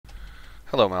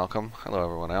Hello, Malcolm. Hello,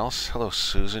 everyone else. Hello,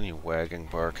 Susan, you wagging,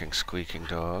 barking, squeaking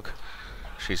dog.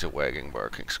 She's a wagging,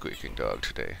 barking, squeaking dog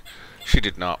today. She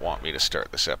did not want me to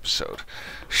start this episode.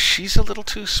 She's a little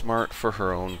too smart for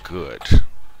her own good.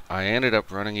 I ended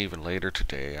up running even later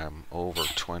today. I'm over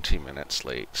 20 minutes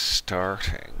late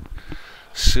starting.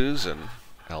 Susan,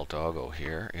 El Doggo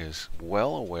here, is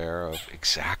well aware of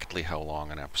exactly how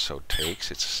long an episode takes.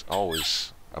 It's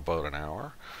always about an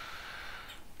hour.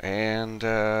 And,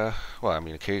 well, I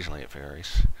mean, occasionally it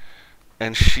varies.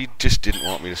 And she just didn't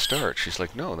want me to start. She's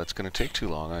like, no, that's going to take too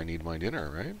long. I need my dinner,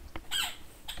 right?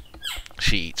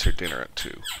 She eats her dinner at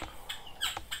 2.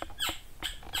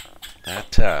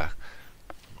 That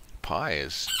pie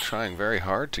is trying very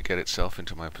hard to get itself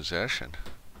into my possession.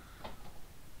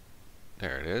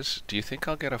 There it is. Do you think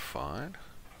I'll get a fine?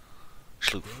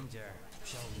 Schloof.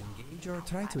 Shall we engage or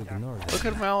try to ignore them? Look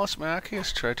at Malus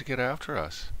Macius tried to get after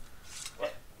us.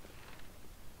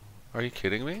 Are you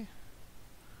kidding me?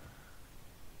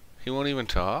 He won't even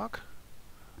talk?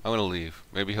 I'm gonna leave.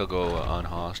 Maybe he'll go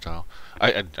unhostile.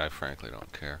 I frankly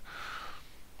don't care.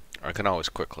 I can always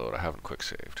quick load. I haven't quick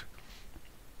saved.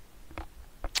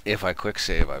 If I quick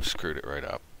save, I've screwed it right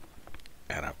up.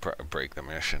 And I break the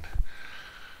mission.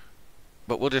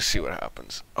 But we'll just see what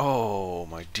happens. Oh,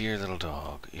 my dear little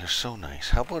dog. You're so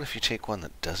nice. How about if you take one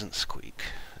that doesn't squeak?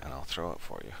 And I'll throw it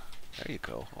for you. There you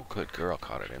go. Oh, good girl.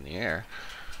 Caught it in the air.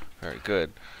 Very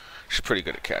good. She's pretty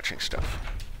good at catching stuff.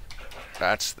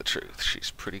 That's the truth. She's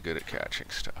pretty good at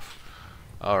catching stuff.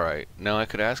 Alright, now I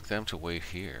could ask them to wait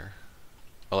here.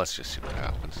 Well, let's just see what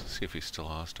happens. See if he's still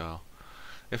hostile.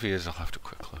 If he is, I'll have to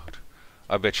quick load.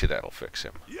 I bet you that'll fix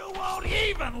him. You won't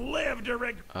even live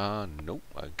to Nope,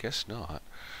 I guess not.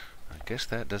 I guess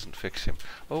that doesn't fix him.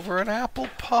 Over an apple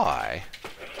pie?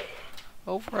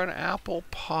 Over an apple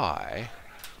pie?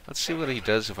 Let's see what he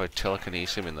does if I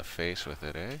telekinesis him in the face with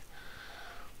it, eh?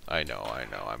 I know,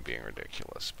 I'm being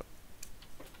ridiculous, but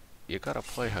you gotta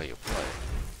play how you play.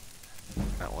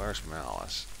 Now, where's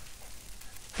Malice?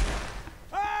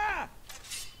 Ah!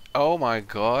 Oh my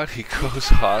god, he goes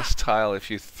hostile if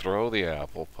you throw the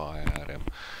apple pie at him.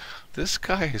 This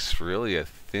guy is really a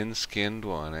thin-skinned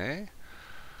one, eh?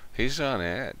 He's on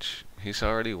edge. He's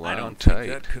already I wound don't tight.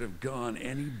 think that could have gone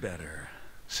any better.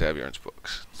 Sabjorn's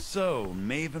books. So,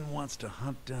 Maven wants to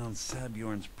hunt down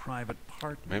Sabjorn's private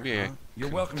partner, Maybe huh? I You're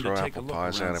can welcome throw to take a apple look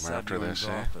pies around at him after Sabjorn's this,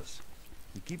 eh? office.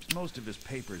 He keeps most of his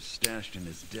papers stashed in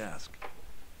his desk.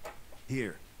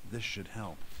 Here, this should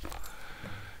help.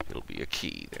 It'll be a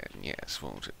key then, yes,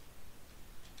 won't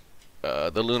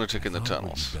it? The lunatic in the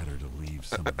tunnels. Better to leave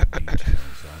some of the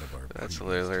details out of our That's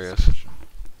previous hilarious. discussion.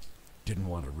 Didn't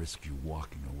want to risk you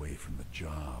walking away from the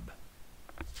job.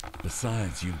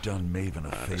 Besides, you've done Maven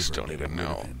a favor just don't getting even rid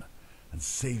know. of him and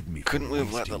saved me Couldn't from we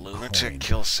have let the wasting lunatic coin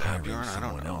kill hiring Sabjorn? I don't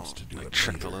someone know. else to do Like, it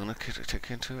trick the later. lunatic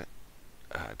into it?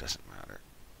 It doesn't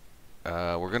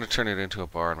matter. We're gonna turn it into a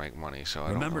bar and make money, so I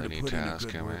don't Remember really to need put to in a ask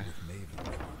good him, word eh? with Maven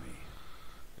for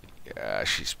me. Yeah,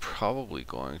 she's probably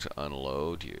going to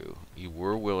unload you. You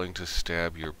were willing to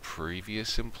stab your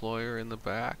previous employer in the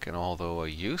back, and although a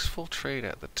useful trait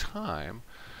at the time,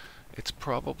 it's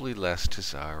probably less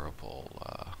desirable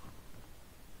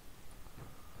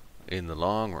in the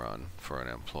long run for an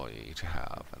employee to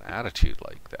have an attitude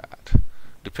like that,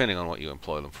 depending on what you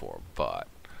employ them for. But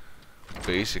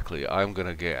basically, I'm going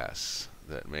to guess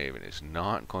that Maven is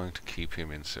not going to keep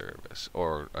him in service,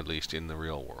 or at least in the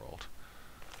real world.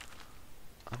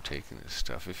 I'm taking this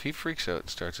stuff. If he freaks out and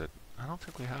starts at... I don't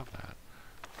think we have that.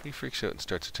 If he freaks out and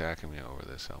starts attacking me over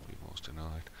this, I'll be most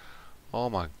annoyed. Oh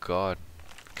my god.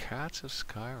 Cats of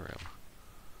Skyrim.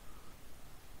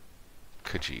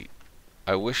 Khajiit.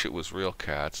 I wish it was real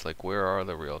cats. Like, where are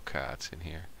the real cats in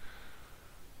here?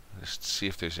 Just see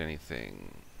if there's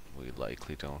anything we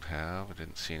likely don't have. I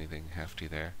didn't see anything hefty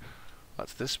there.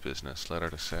 What's this business? Letter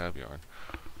to Sabjorn.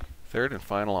 Third and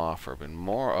final offer. Been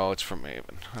more... Oh, it's from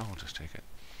Maven. Oh, we'll just take it.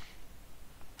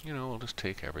 You know, we'll just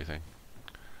take everything.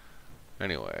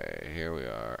 Anyway, here we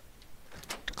are.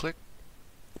 Click.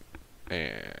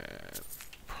 And...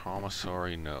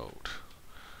 promissory note.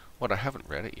 What, I haven't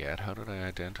read it yet? How did I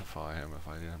identify him if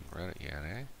I didn't read it yet,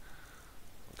 eh?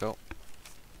 Go.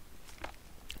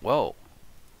 Whoa!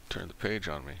 Turned the page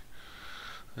on me.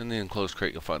 In the enclosed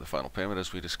crate, you'll find the final payment.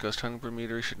 As we discussed, Hungerburn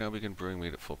Meadery should now begin brewing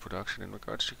meat at full production. In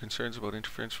regards to your concerns about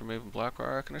interference from Maven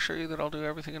Blackbriar, I can assure you that I'll do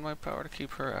everything in my power to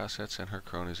keep her assets and her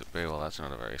cronies at bay. Well, that's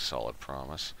not a very solid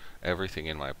promise. Everything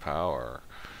in my power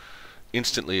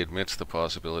instantly admits the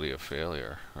possibility of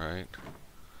failure, right?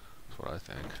 That's what I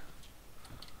think.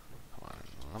 Come on,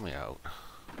 let me out.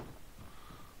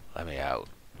 Let me out.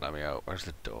 Let me out. Where's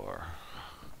the door?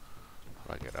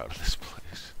 How do I get out of this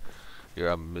place? You're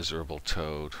a miserable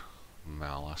toad.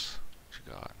 Malice. What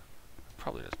you got?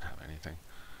 Probably doesn't have anything.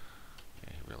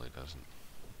 Yeah, he really doesn't.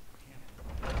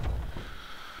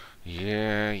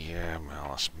 Yeah,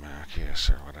 Malice Macius,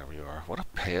 or whatever you are. What a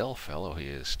pale fellow he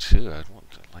is, too.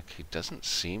 Like, he doesn't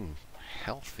seem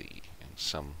healthy in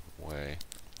some way.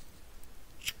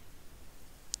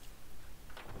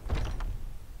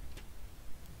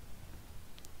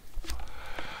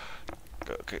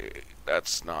 Okay,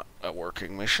 that's not a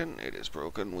working mission. It is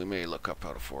broken. We may look up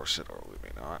how to force it, or we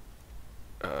may not.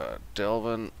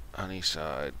 Delvin,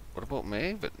 Honeyside. What about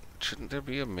Maven? Shouldn't there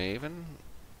be a Maven?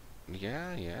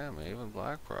 Yeah, Maven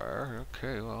Blackbriar.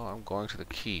 Okay, well, I'm going to the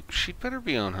keep. She'd better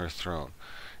be on her throne.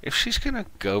 If she's gonna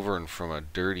govern from a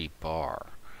dirty bar,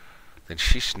 then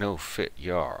she's no fit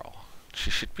Jarl. She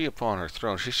should be upon her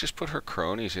throne. She's just put her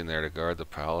cronies in there to guard the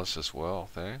palace's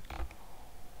wealth, eh?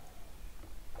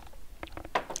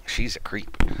 She's a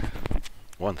creep.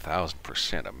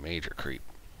 1000% a major creep.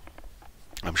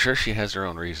 I'm sure she has her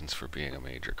own reasons for being a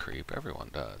major creep. Everyone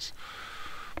does.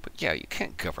 But yeah, you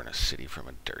can't govern a city from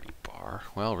a dirty bar.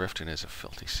 Well, Riften is a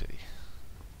filthy city.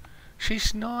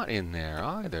 She's not in there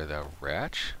either, the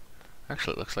wretch.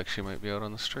 Actually, it looks like she might be out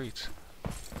on the streets.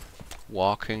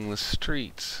 Walking the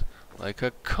streets like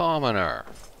a commoner.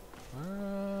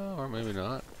 Or maybe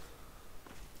not.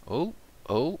 Oh,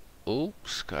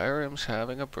 Skyrim's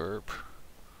having a burp.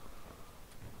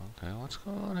 Okay, what's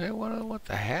going on here? What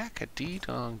the heck? A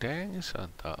dee-dong dang is on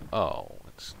top. Oh,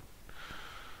 it's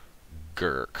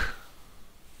Gurk.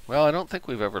 Well, I don't think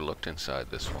we've ever looked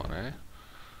inside this one, eh?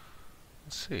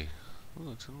 Let's see.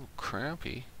 Ooh, it's a little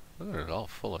crampy. Look at it, all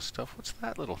full of stuff. What's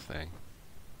that little thing?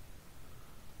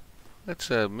 It's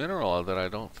a mineral that I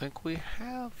don't think we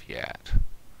have yet.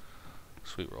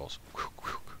 Sweet rolls.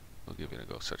 We'll give you a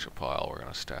go. Such a pile. We're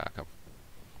going to stack them.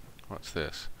 What's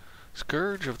this?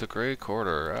 Scourge of the Grey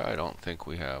Quarter. I don't think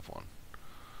we have one.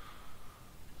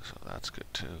 So that's good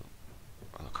too.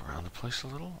 I'll look around the place a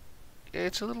little. Yeah,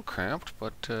 it's a little cramped,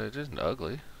 but it isn't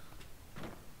ugly.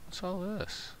 What's all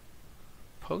this?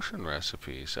 Potion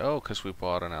recipes. Oh, because we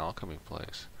bought an alchemy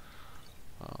place.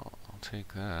 Oh, I'll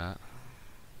take that.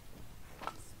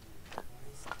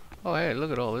 Oh, hey,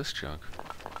 look at all this junk.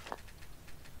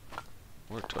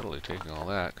 We're totally taking all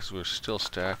that, because we're still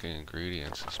stacking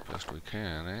ingredients as best we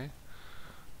can, eh?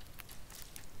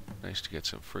 Nice to get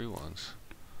some free ones.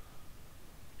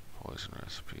 Poison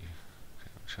recipe.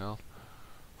 Damage health.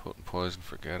 Potent poison,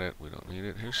 forget it. We don't need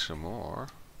it. Here's some more.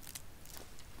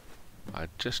 I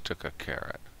just took a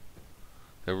carrot.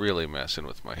 They're really messing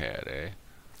with my head, eh?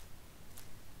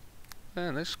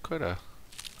 Man, there's quite a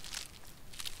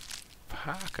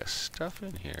pack of stuff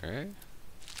in here, eh?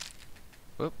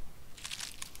 Whoop.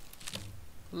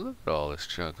 Look at all this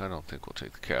junk. I don't think we'll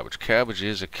take the cabbage. Cabbage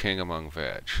is a king among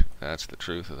veg. That's the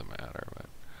truth of the matter. But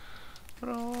look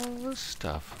at all this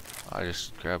stuff. I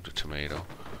just grabbed a tomato.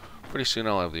 Pretty soon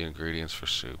I'll have the ingredients for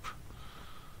soup.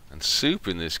 And soup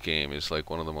in this game is like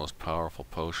one of the most powerful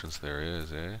potions there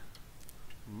is, eh?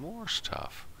 More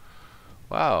stuff.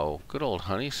 Wow, good old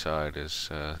Honeyside is...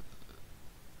 I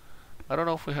don't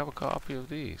know if we have a copy of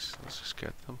these. Let's just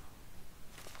get them.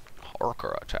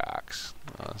 Horker attacks.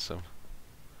 Awesome.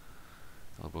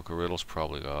 The Book of Riddles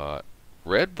probably got.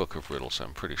 Red Book of Riddles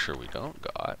I'm pretty sure we don't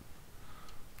got.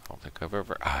 I don't think I've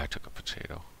ever... I took a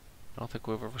potato. I don't think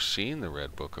we've ever seen the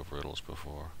Red Book of Riddles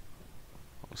before.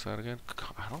 What was that again?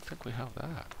 I don't think we have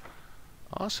that.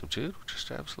 Awesome, dude. We're just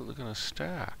absolutely going to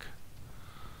stack.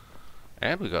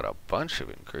 And we got a bunch of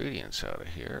ingredients out of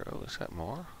here. Oh, is that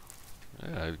more?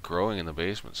 Yeah, growing in the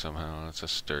basement somehow. It's a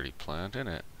sturdy plant, isn't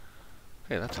it?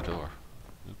 Hey, that's a door.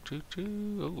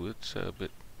 Oh, it's a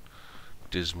bit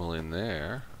dismal in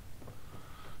there.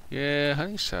 Yeah,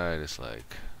 Honeyside is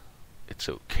like... It's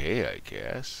okay, I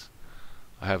guess.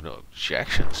 I have no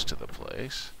objections to the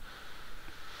place.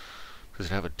 Does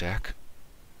it have a deck?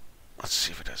 Let's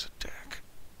see if it has a deck.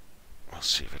 We'll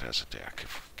see if it has a deck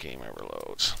if game ever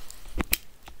loads.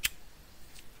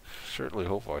 Certainly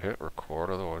hope I hit record,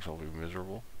 otherwise I'll be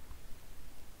miserable.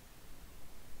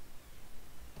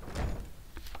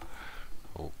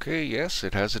 Okay, yes,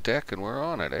 it has a deck and we're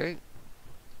on it, eh?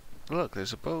 Look,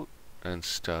 there's a boat and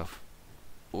stuff.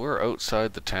 We're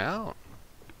outside the town.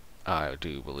 I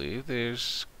do believe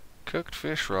there's cooked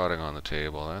fish rotting on the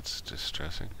table. That's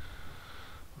distressing.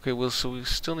 Okay, well, so we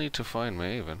still need to find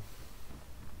Maven.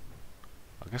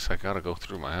 I guess I gotta go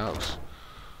through my house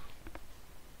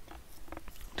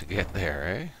to get there,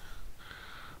 eh?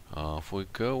 If we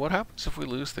go... What happens if we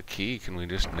lose the key? Can we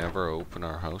just never open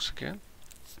our house again?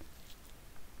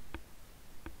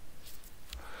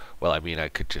 Well, I mean, I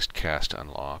could just cast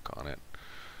unlock on it.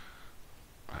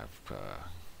 I've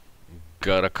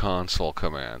got a console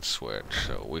command switch,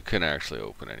 so we can actually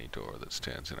open any door that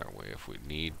stands in our way if we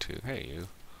need to. Hey, you.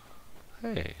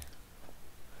 Hey.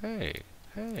 Hey.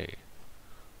 Hey.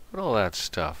 What all that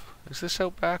stuff? Is this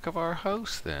out back of our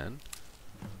house, then?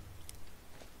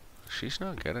 She's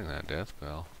not getting that death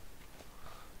bell.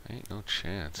 Ain't no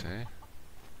chance, eh?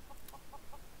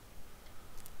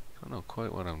 Don't know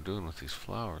quite what I'm doing with these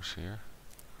flowers here.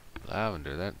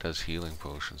 Lavender, that does healing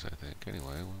potions, I think.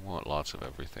 Anyway, we want lots of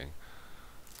everything.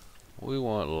 We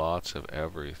want lots of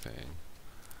everything.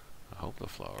 I hope the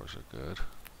flowers are good.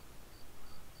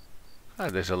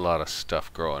 God, there's a lot of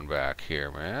stuff growing back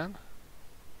here, man.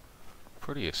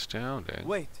 Pretty astounding.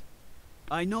 Wait,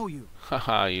 I know you.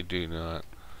 Haha, you do not.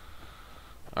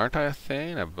 Aren't I a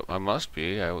Thane? I must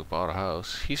be. I bought a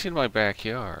house. He's in my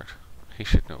backyard. He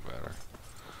should know better.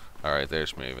 Alright,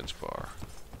 there's Maven's bar.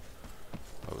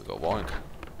 Oh, we go boink.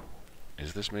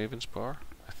 Is this Maven's bar?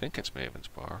 I think it's Maven's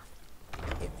bar.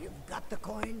 If you've got the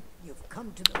coin, you've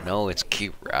come to the No, it's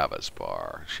Kirava's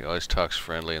bar. She always talks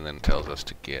friendly and then tells us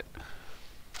to get.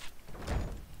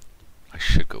 I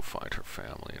should go find her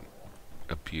family and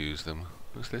abuse them.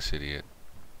 Who's this idiot?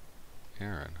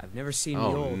 Aaron. I've never seen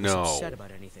Oh, Mule no. this upset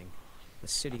about anything. The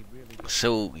city really...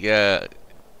 So, yeah,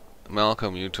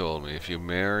 Malcolm, you told me if you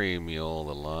marry Mule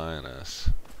the Lioness,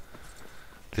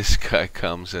 this guy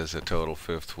comes as a total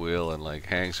fifth wheel and like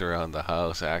hangs around the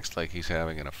house, acts like he's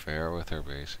having an affair with her,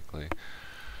 basically.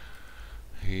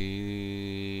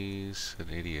 He's an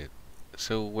idiot.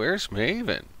 So where's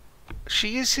Maven?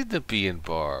 She is in the Bee and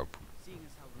Barb.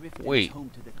 Wait,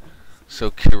 so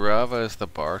Kirava is the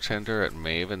bartender at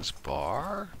Maven's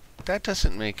bar? That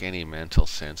doesn't make any mental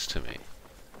sense to me.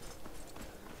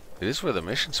 It is where the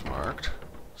mission's marked,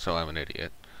 so I'm an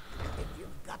idiot. If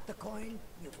you've got the coin,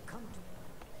 you've come to...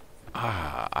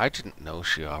 Ah, I didn't know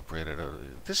she operated a...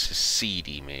 This is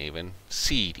seedy, Maven.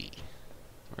 Seedy.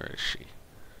 Where is she?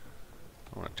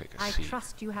 I want to take a I seat.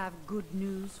 trust you have good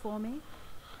news for me.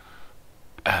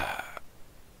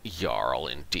 Jarl,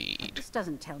 indeed. This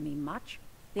doesn't tell me much.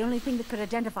 The only thing that could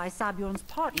identify Sabjorn's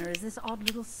partner is this odd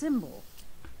little symbol.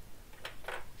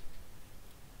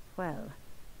 Well,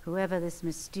 whoever this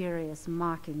mysterious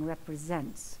marking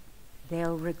represents,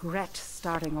 they'll regret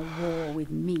starting a war with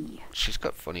me. She's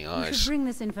got funny You eyes. should bring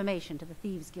this information to the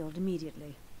Thieves Guild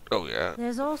immediately. Oh, yeah.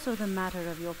 There's also the matter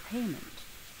of your payment.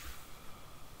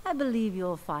 I believe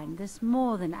you'll find this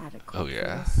more than adequate Oh, for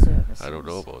yeah. your services. I don't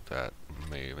know about that,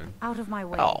 Maven. Out of my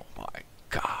way. Oh, my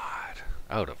God.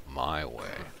 Out of my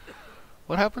way.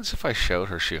 What happens if I shout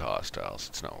her she hostiles?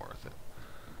 It's not worth it.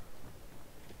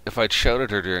 If I'd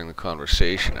shouted her during the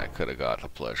conversation, I could have got the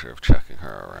pleasure of checking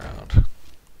her around.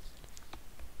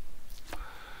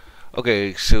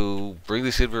 Okay, so bring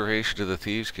this information to the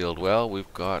Thieves Guild. Well,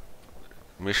 we've got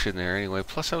mission there anyway.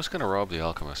 Plus, I was going to rob the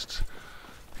alchemists.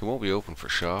 He won't be open for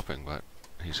shopping, but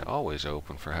he's always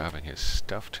open for having his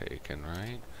stuff taken,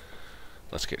 right?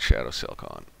 Let's get Shadow Silk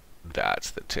on. That's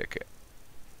the ticket.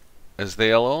 As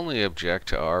they'll only object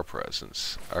to our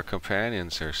presence, our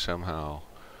companions are somehow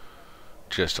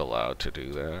just allowed to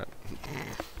do that.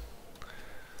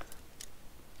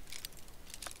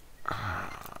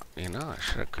 You know, I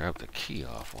should have grabbed the key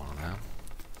off one of them.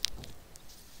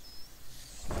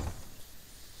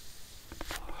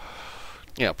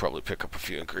 Yeah, I'll probably pick up a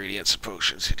few ingredients and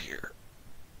potions in here.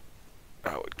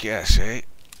 I would guess, eh?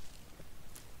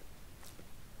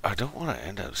 I don't want to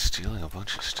end up stealing a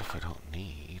bunch of stuff I don't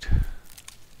need.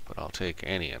 But I'll take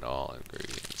any and all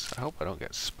ingredients. I hope I don't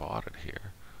get spotted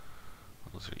here.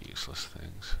 Those are useless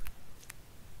things.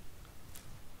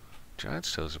 Giant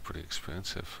stoves are pretty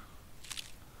expensive.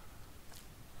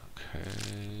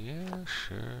 Okay, yeah,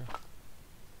 sure.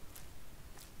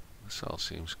 This all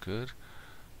seems good.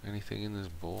 Anything in this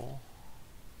bowl?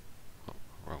 Oh,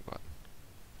 wrong button.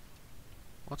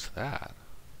 What's that?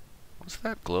 What's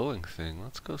that glowing thing?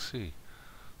 Let's go see.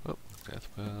 Oh, death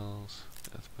bells,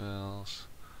 death bells.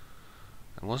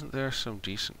 And wasn't there some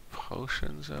decent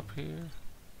potions up here?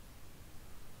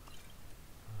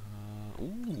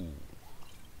 Ooh.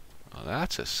 Oh,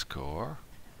 that's a score.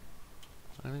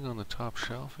 Anything on the top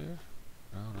shelf here?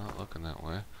 No, not looking that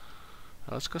way.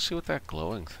 Let's go see what that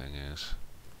glowing thing is.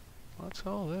 What's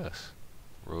all this?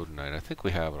 Rhodonite. I think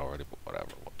we have it already, but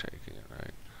whatever. We're taking it,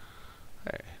 right?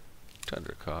 Hey.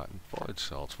 Tundra cotton. Void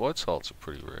salts. Void salts are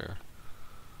pretty rare.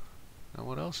 Now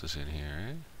what else is in here,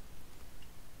 eh?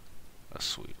 A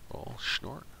sweet roll.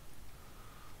 Schnort.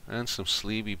 And some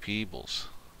sleepy peebles.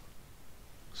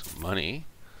 Some money.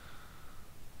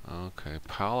 Okay.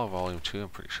 Pala Volume 2 I'm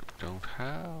pretty sure we don't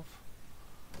have.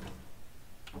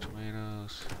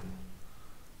 Tomatoes.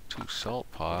 2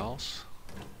 salt piles.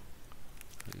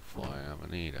 Fly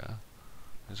Amanita.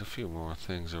 There's a few more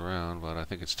things around, but I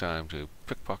think it's time to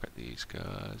pickpocket these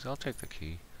guys. I'll take the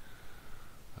key.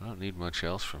 I don't need much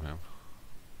else from him.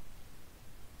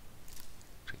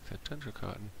 Take that tundra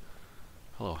cotton.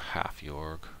 Hello,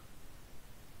 half-Yorg.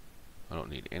 I don't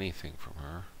need anything from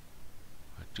her.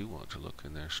 I do want to look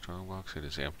in their strongbox. It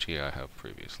is empty. I have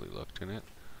previously looked in it.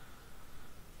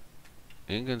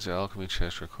 Ingun's alchemy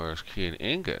chest requires key, and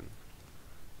Ingun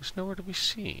is nowhere to be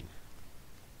seen.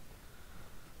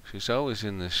 She's always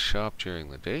in this shop during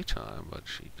the daytime, but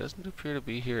she doesn't appear to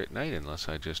be here at night unless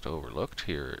I just overlooked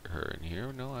her in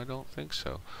here. No, I don't think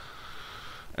so.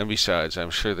 And besides, I'm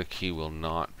sure the key will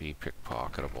not be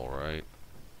pickpocketable, right?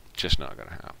 Just not gonna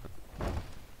happen.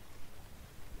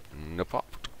 Nope.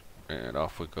 And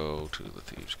off we go to the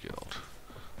Thieves Guild.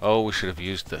 Oh, we should have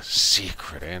used the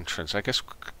secret entrance. I guess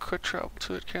we could travel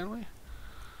to it, can we?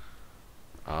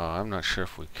 I'm not sure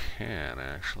if we can,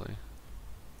 actually.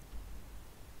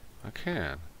 I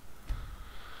can.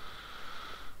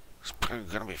 It's probably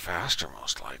gonna be faster,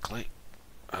 most likely.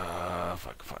 If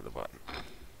I can find the button.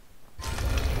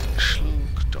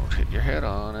 Shlook, don't hit your head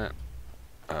on it.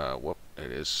 Whoop,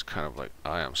 it is kind of like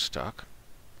I am stuck.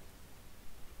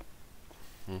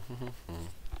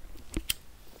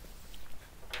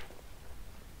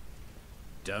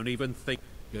 Don't even think.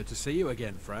 Good to see you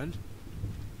again, friend.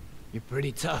 You're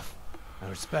pretty tough. I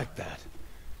respect that.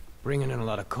 Bringing in a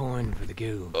lot of coin for the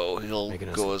guild. Oh, he'll Making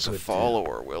us go look as a good,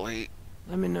 follower, will he?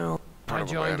 Let me know. I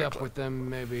joined up Automatically. with them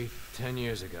maybe 10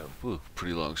 years ago. Ooh,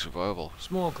 pretty long survival.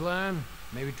 Small clan,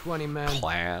 maybe 20 men.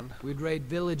 Clan? We'd raid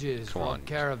villages, Come for on,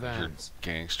 caravans. you're But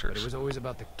gangsters. it was always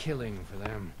about the killing for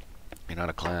them. You're not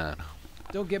a clan.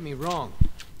 Don't get me wrong.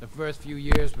 The first few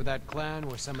years with that clan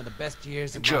were some of the best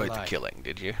years of my Enjoyed the life. killing,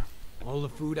 did you? All the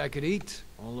food I could eat,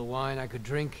 all the wine I could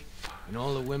drink, and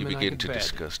all the You women I begin could to bed.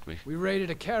 disgust me. We raided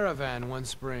a caravan one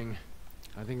spring.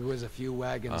 I think it was a few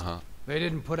wagons. They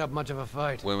didn't put up much of a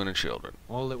fight. Women and children.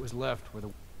 All that was left were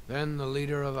the... Then the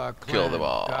leader of our clan, Kill them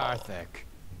all. Garthek.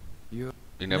 You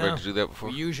never had to do that before?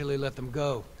 We usually let them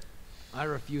go. I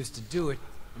refused to do it,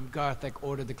 and Garthek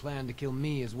ordered the clan to kill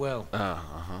me as well.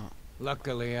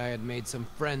 Luckily, I had made some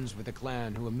friends with the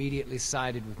clan who immediately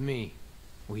sided with me.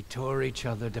 We tore each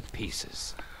other to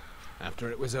pieces.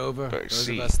 After it was over, those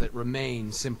of us that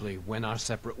remained simply went our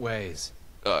separate ways.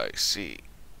 I see.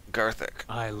 Garthek.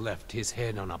 I left his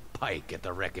head on a pike at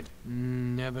the wreckage.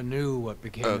 Never knew what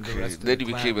became of the Okay, rest of then the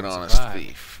you clan became an that honest survived.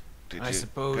 thief. Did I you?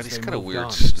 suppose God, he's they got a moved weird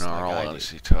on, just snarl like I as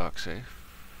did. he talks, eh?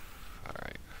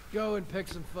 Alright. Go and pick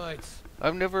some fights.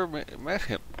 I've never met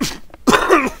him.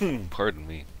 Pardon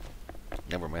me.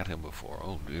 Never met him before.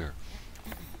 Oh dear.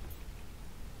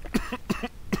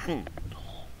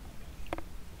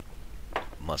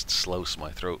 Must slouse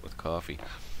my throat with coffee.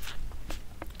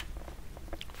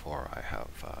 For I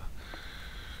have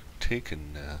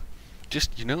taken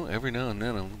just, you know, every now and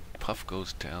then a puff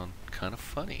goes down kind of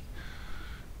funny.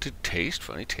 To taste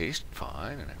funny, taste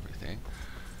fine and everything.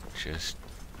 Just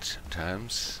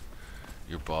sometimes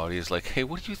your body is like, hey,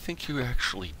 what do you think you're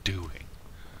actually doing?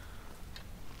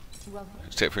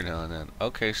 Just every now and then.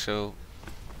 Okay, so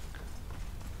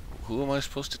who am I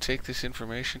supposed to take this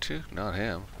information to? Not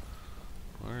him.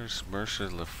 Where's Mercer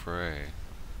Lefray?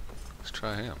 Let's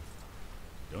try him.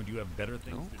 Don't you have better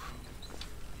things Nope. to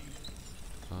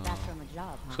do? Back from a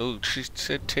job, huh? So she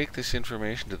said take this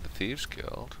information to the Thieves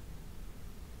Guild.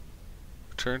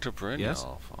 Return to Brynjolf. Yes?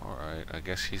 Alright, I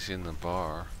guess he's in the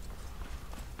bar.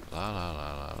 La la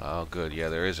la la la. Oh good, yeah,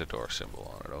 there is a door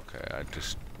symbol on it. Okay, I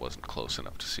just wasn't close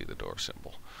enough to see the door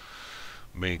symbol.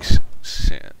 Makes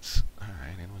sense.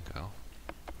 Alright, in we go.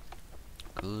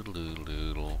 Good doodle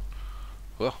doodle.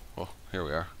 Well, here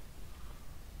we are.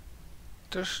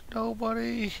 There's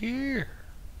nobody here.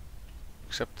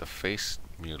 Except the face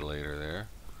mutilator there.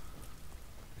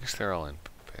 I guess they're all in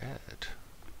bed.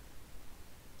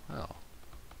 Well,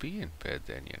 be in bed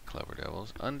then, you clever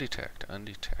devils. Undetect,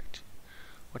 undetect.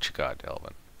 What you got,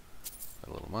 Delvin? A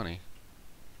little money.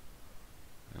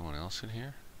 Anyone else in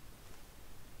here?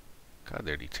 God,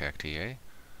 they're detecty, eh?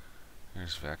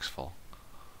 Here's Vexful.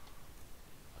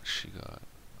 What's she got?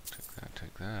 Take that,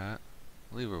 take that.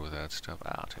 Leave her with that stuff.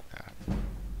 I'll take that.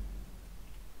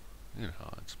 You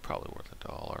know, it's probably worth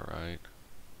 $1, right?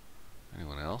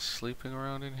 Anyone else sleeping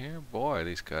around in here? Boy,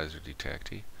 these guys are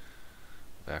detecty.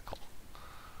 Beckel.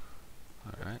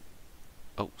 Alright.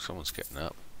 Oh, someone's getting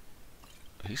up.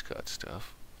 He's got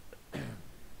stuff.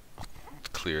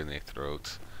 Clearing their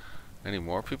throats. Any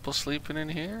more people sleeping in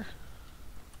here?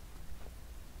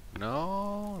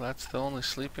 No? That's the only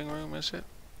sleeping room, is it?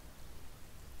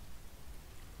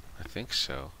 I think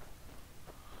so.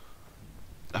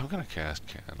 I'm gonna cast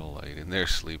Candlelight in their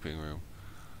sleeping room.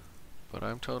 but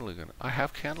I'm totally gonna... I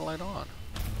have candlelight on.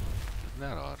 Isn't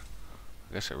that odd?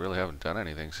 I guess I really haven't done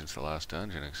anything since the last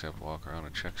dungeon except walk around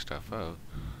and check stuff out.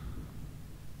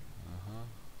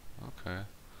 Okay.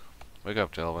 Wake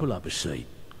up, Delvin. Pull up a seat.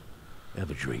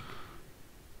 Have a drink.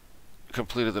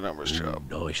 Completed the numbers job.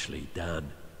 Nicely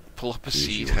done. Pull up a Here's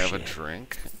seat, your have a share.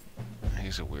 drink.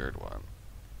 He's a weird one.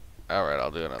 Alright,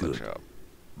 I'll do another Good. job.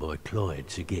 My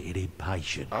clients are getting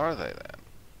impatient. Are they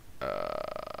then?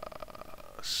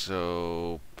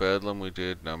 So, Bedlam we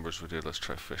did, numbers we did, let's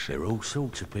try fishing. There are all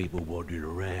sorts of people wandering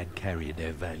around carrying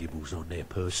their valuables on their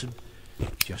person,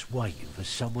 just waiting for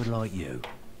someone like you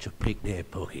to pick their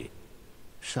pocket.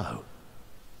 So,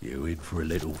 you in for a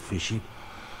little fishing?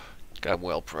 I'm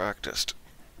well practiced.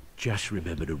 Just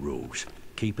remember the rules.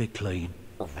 Keep it clean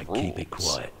and keep it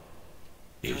Rules? quiet.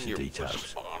 Here's the Your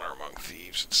details. honor among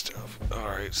thieves and stuff.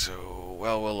 Alright, so,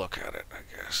 well, we'll look at it, I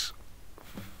guess.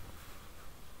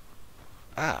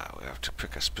 Ah, we have to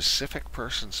pick a specific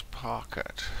person's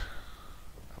pocket.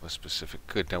 Of a specific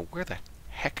good. Now, where the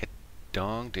heck a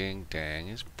dong ding dang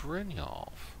is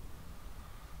Brynjolf?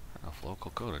 I don't know if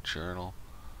local go to journal.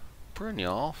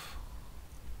 Brynjolf?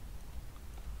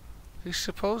 He's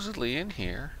supposedly in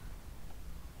here.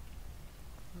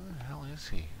 Where the hell is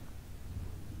he?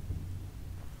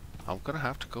 I'm gonna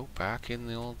have to go back in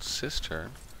the old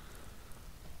cistern.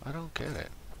 I don't get it.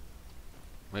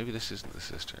 Maybe this isn't the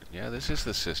cistern. Yeah, this is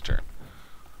the cistern.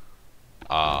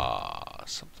 Ah,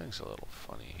 something's a little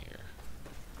funny here.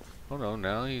 Oh no,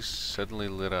 now he's suddenly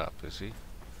lit up, is he?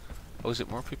 Oh, is it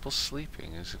more people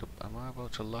sleeping? Is it? Am I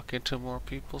about to luck into more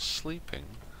people sleeping?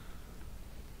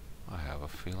 I have a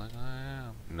feeling I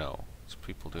am. No, it's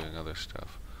people doing other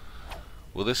stuff.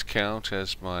 Will this count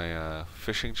as my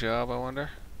fishing job, I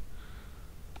wonder?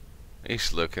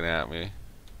 He's looking at me.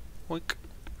 Wink.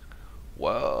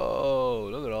 Whoa,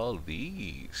 look at all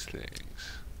these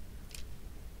things.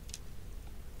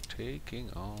 Taking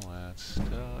all that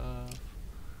stuff.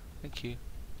 Thank you.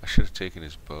 I should have taken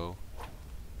his bow.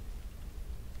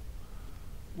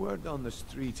 Word on the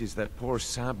street is that poor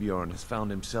Sabjorn has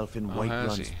found himself in Oh,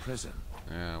 has Whiterun's he? prison.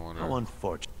 Yeah, I wonder. How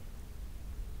unfortunate.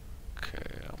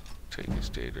 Okay, I'll take his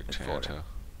data Tanto.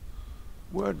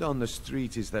 Word on the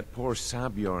street is that poor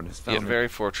Sabjorn has found... Yeah, very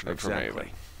fortunate for Exactly.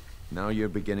 Maven. Now you're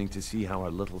beginning to see how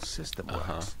our little system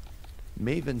works.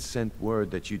 Maven sent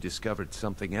word that you discovered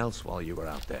something else while you were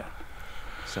out there.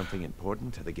 Something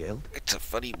important to the guild? It's a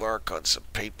funny mark on some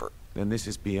paper. Then this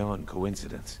is beyond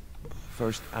coincidence.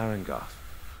 First Arangoth,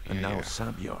 and Yeah, now yeah.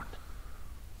 Sabjorn.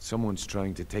 Someone's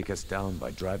trying to take us down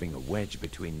by driving a wedge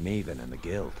between Maven and the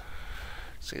guild.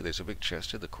 See, there's a big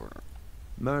chest in the corner.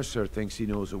 Mercer thinks he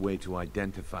knows a way to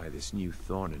identify this new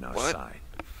thorn in our What? side.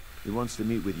 He wants to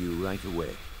meet with you right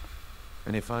away.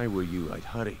 And if I were you, I'd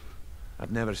hurry.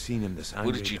 I've never seen him this angry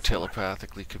What did you before.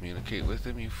 telepathically communicate with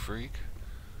him, you freak?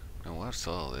 Now what's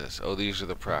all this? Oh, these are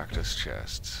the practice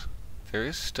chests. There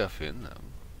is stuff in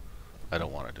them. I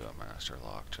don't want to do a master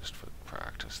lock just for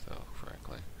practice, though,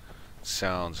 frankly. It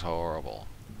sounds horrible.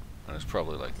 And there's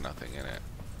probably, like, nothing in it.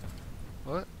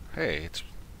 What? Hey, it's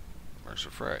Mercer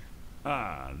Frey.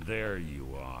 Ah, there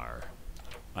you are.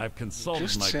 I've consulted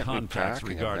Just my sent me contacts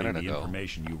packing a regarding minute the ago.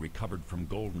 information you recovered from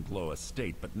Golden Glow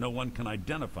Estate, but no one can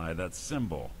identify that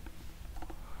symbol.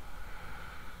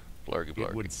 Blargy It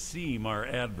blargy. would seem our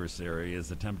adversary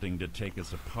is attempting to take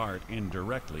us apart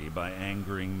indirectly by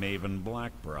angering Maven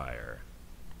Blackbriar.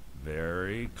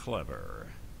 Very clever.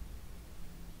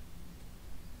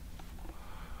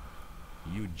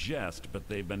 You jest, but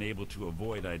they've been able to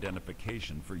avoid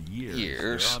identification for years.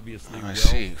 Years? They're obviously I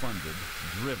see. well-funded,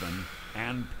 driven,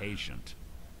 and patient.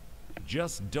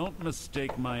 Just don't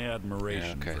mistake my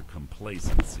admiration Yeah, okay. for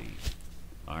complacency.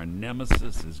 Our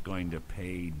nemesis is going to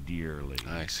pay dearly.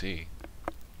 I see.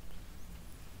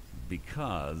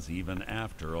 Because even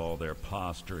after all their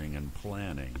posturing and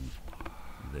planning,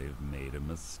 they've made a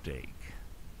mistake.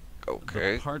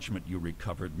 Okay. The parchment you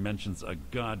recovered mentions a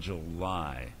Godgel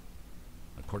lie.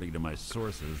 According to my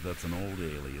sources, that's an old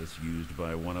alias used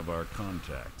by one of our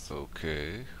contacts.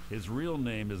 Okay. His real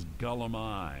name is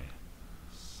Gullum.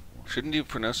 Shouldn't you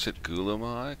pronounce it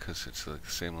Gulamai? Because it's like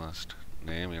the same last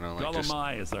name, you know? Like just...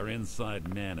 Gullum is our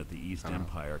inside man at the East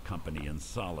Empire Company in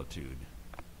Solitude.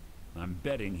 I'm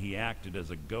betting he acted as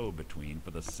a go-between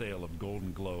for the sale of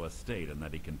Golden Glow Estate and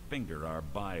that he can finger our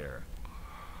buyer.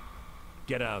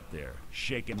 Get out there,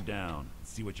 shake him down, and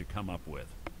see what you come up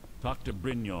with. Talk to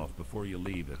Brynjolf before you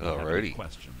leave if you have any Alrighty.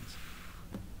 questions.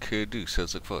 Could do.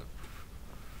 Sounds like fun.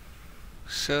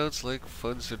 Sounds like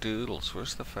fun's a doodles.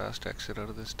 Where's the fast exit out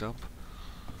of this dump?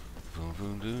 Boom,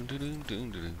 boom, doom, doom, doom,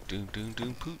 doom, doom, doom, doom,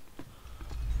 doom, poop.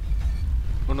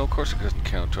 Well, no, of course it doesn't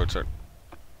count towards our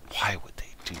Why would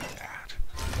they do that?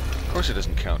 Of course it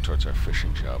doesn't count towards our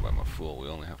fishing job. I'm a fool. We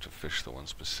only have to fish the one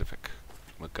specific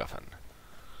MacGuffin.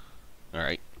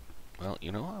 Alright. Well,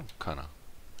 you know, I'm kind of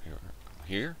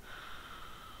here.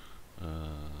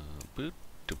 Boot,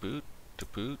 to boot, to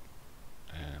boot,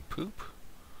 and poop.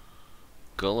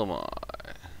 Gulamai.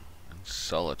 And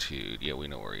Solitude. Yeah, we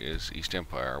know where he is. East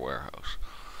Empire Warehouse.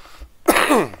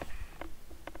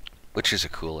 Which is a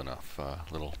cool enough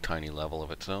little tiny level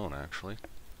of its own, actually.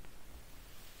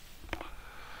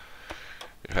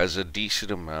 It has a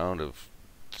decent amount of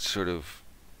sort of...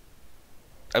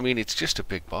 I mean, it's just a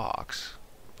big box,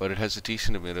 but it has a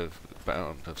decent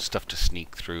amount of stuff to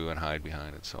sneak through and hide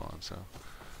behind and so on, so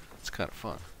it's kind of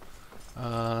fun.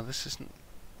 This isn't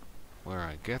where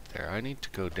I get there. I need to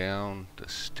go down the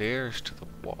stairs to the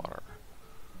water.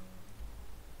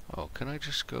 Oh, can I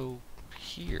just go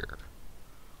here?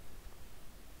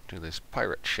 To this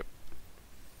pirate ship.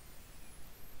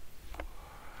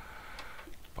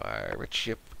 Pirate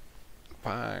ship.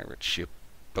 Pirate ship.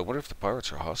 But what if the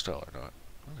pirates are hostile or not?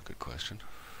 That's a good question.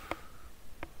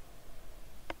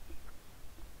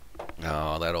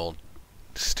 Oh, that old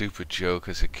stupid joke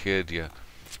as a kid. You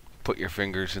put your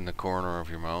fingers in the corner of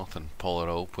your mouth and pull it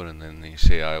open, and then you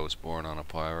say, I was born on a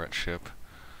pirate ship.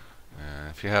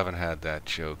 If you haven't had that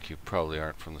joke, you probably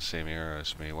aren't from the same era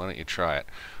as me. Why don't you try it?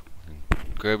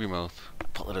 Grab your mouth,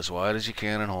 pull it as wide as you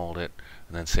can and hold it,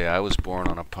 and then say, I was born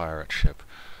on a pirate ship.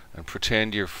 And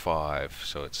pretend you're 5,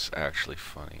 so it's actually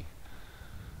funny.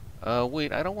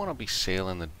 Wait, I don't want to be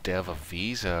sailing the Deva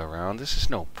Visa around. This is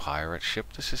no pirate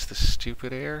ship. This is the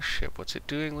stupid airship. What's it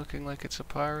doing looking like it's a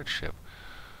pirate ship?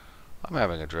 I'm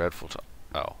having a dreadful time.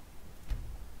 Oh.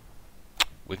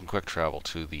 We can quick travel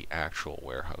to the actual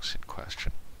warehouse in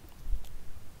question.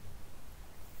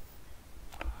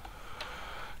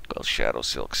 Well, Shadow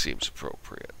Silk seems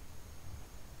appropriate.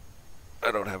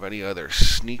 I don't have any other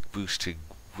sneak boosting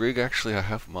rig. Actually, I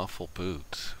have muffle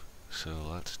boots. So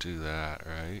let's do that,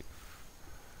 right?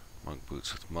 Monk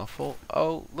boots with muffle.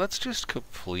 Oh, let's just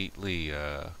completely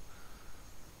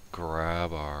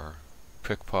grab our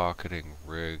pickpocketing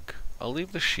rig. I'll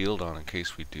leave the shield on in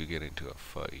case we do get into a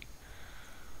fight.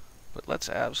 But let's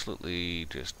absolutely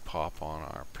just pop on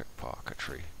our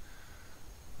pickpocketry.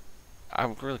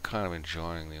 I'm really kind of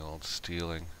enjoying the old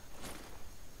stealing.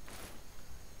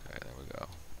 Okay, there we go.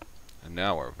 And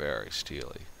now we're very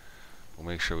steely. We'll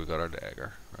make sure we got our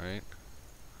dagger, right?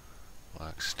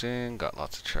 Black Sting, got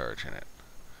lots of charge in it.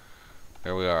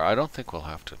 There we are. I don't think we'll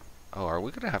have to... Oh, are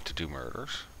we going to have to do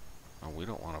murders? Oh, we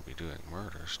don't want to be doing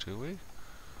murders, do we?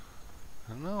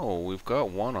 No, we've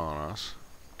got one on us.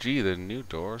 Gee, the new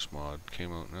doors mod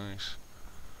came out nice.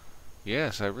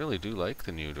 Yes, I really do like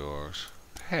the new doors.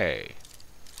 Hey.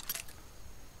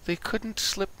 They couldn't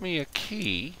slip me a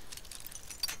key.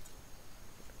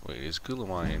 Wait, is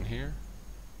Gulamai in here?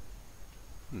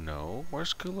 No,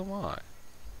 where's Gulamai?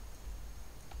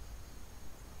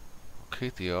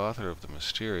 Locate the author of the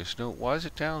mysterious note. Why is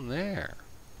it down there?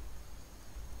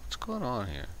 What's going on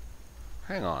here?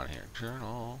 Hang on here.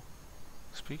 Journal.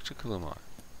 Speak to Gulamai.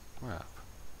 Map.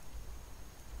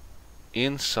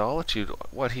 In solitude.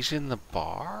 What, he's in the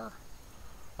bar?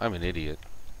 I'm an idiot.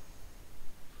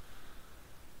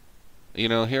 You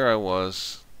know, here I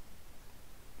was.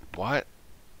 What?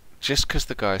 Just because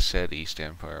the guy said East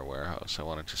Empire Warehouse, I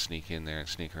wanted to sneak in there and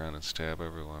sneak around and stab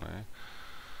everyone,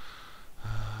 eh?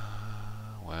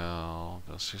 Well,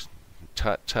 that's just...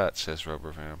 Tut tut, says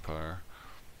Rubber Vampire.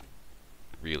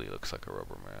 Really looks like a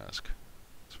rubber mask.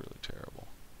 It's really terrible.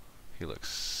 He looks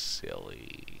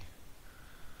silly.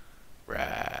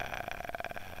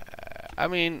 Right. I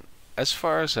mean, as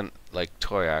far as an like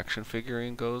toy action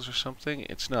figurine goes or something,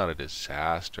 it's not a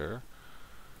disaster.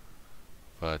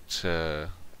 But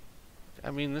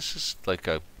I mean, this is like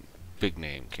a big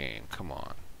name game. Come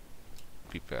on,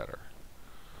 be better.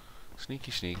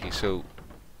 Sneaky, sneaky. So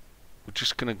we're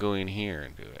just gonna go in here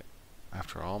and do it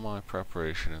after all my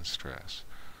preparation and stress.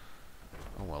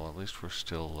 Oh well, at least we're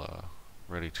still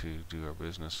ready to do our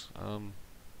business.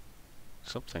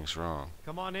 Something's wrong.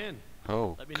 Come on in.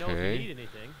 Okay. Let me know if you need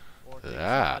anything, or take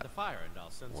that by the fire, and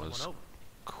I'll send was someone over.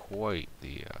 quite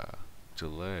the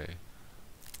delay.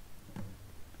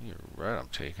 You're right, I'm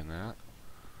taking that.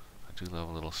 I do love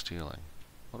a little stealing.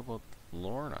 What about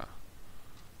Lorna?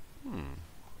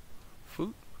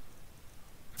 Food?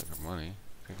 Take her money.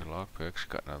 Take her lockpick. She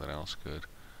got nothing else good.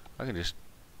 I can just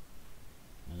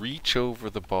reach over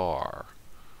the bar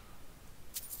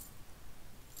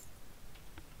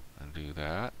and do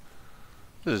that.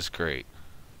 This is great.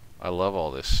 I love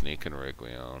all this sneaking rig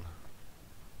we own.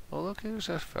 Oh, look, here's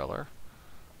that feller.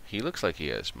 He looks like he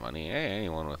has money. Hey,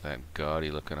 anyone with that gaudy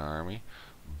looking army.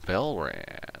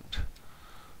 Bellrand.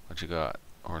 What you got?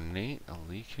 Ornate, a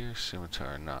leak here,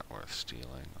 scimitar, not worth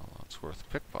stealing, although it's worth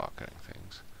pickpocketing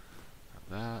things.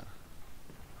 That.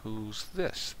 Who's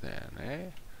this then, eh?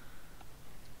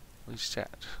 Who's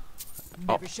that?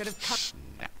 Never should have cut.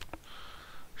 Snap.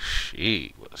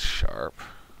 She was sharp.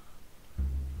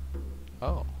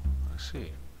 Oh, I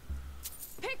see.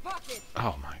 Pickpocket!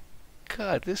 Oh my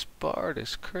god, this bard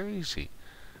is crazy.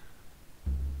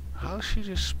 How's she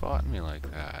just spotting me like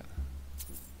that?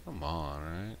 Come on,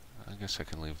 right? I guess I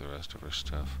can leave the rest of her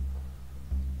stuff.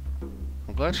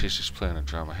 I'm glad she's just playing a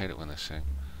drum. I hate it when they sing.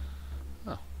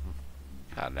 Oh.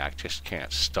 God, I just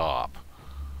can't stop.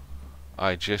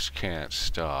 I just can't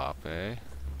stop, eh?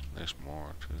 There's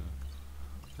more, too.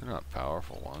 They're not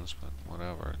powerful ones, but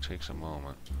whatever. It takes a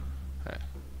moment. Hey,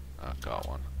 I got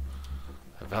one.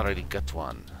 I've already got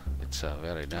one. It's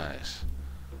very nice.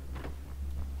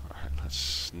 Alright, let's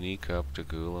sneak up to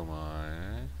Gulamai,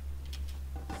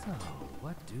 eh? So,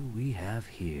 what do we have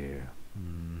here?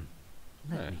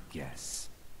 Let Hey. me guess.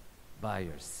 By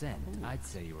your scent, I'd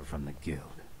say you were from the guild.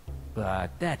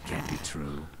 But that can't be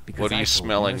true. Because What are I you told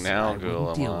smelling Mercer now, I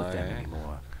wouldn't deal with them Gulamai?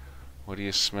 anymore. What are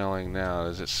you smelling now?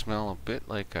 Does it smell a bit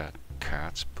like a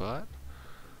cat's butt?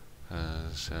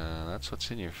 'Cause that's what's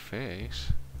in your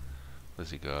face.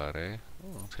 What's he got, eh?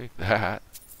 Oh, I'll take that.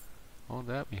 Won't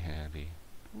that be handy?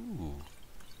 Ooh.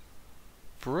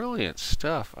 Brilliant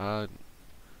stuff. I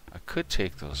could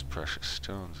take those precious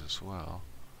stones as well.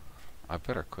 I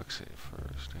better quick save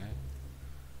first, eh?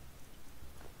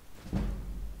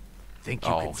 Think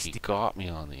you Oh, could he got me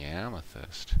on the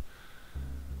amethyst.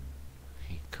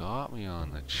 He got me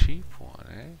on the cheap one,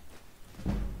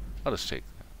 eh? I'll just take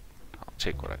that. I'll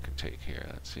take what I can take here.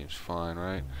 That seems fine,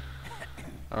 right?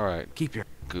 Alright. Keep your...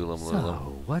 Gulam So,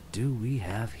 Lulam. what do we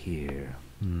have here?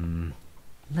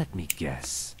 Let me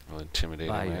guess. I'll intimidate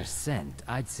By him, your eh? scent,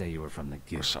 I'd say you were from the Or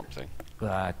guild. something.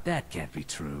 But that can't be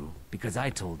true, because I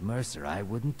told Mercer I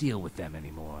wouldn't deal with them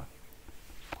anymore.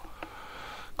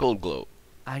 Gold glow.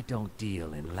 I don't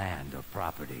deal in land or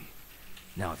property.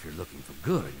 Now, if you're looking for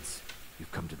goods,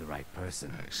 you've come to the right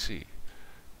person. I see.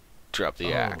 Drop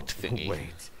the act thingy.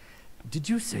 Wait. Did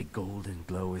you say Golden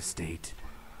Glow Estate?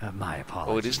 My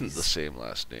apologies. Oh, it isn't the same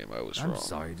last name. I was I'm wrong.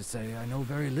 sorry to say I know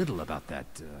very little about that,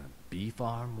 bee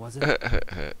farm, was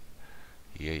it?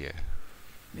 Yeah.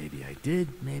 Maybe I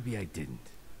did, maybe I didn't.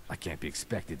 I can't be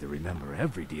expected to remember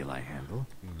every deal I handle.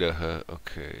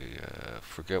 Okay.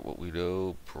 Forget what we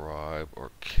know. Bribe or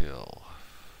kill.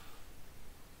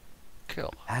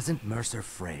 Kill. Hasn't Mercer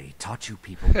Frey taught you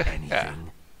people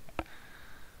anything?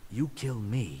 You kill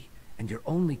me, and your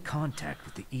only contact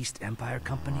with the East Empire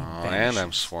Company vanishes. And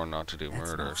I'm sworn not to do That's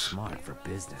not murders. smart for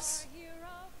business.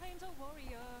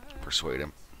 Persuade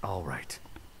him. All right.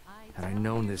 Had I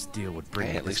known this deal would bring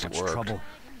Hey, me at this least it much worked. trouble,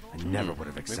 I never would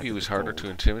have accepted Maybe he was the harder gold. to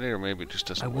intimidate, or maybe it just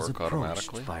I doesn't was work approached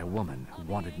automatically. by a woman who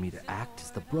wanted me to act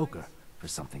as the broker for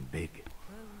something big.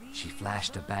 She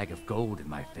flashed a bag of gold in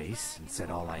my face and said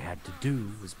all I had to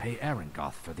do was pay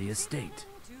Arangoth for the estate.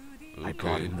 I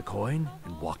brought Okay. in the coin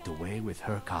and walked away with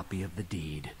her copy of the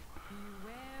deed.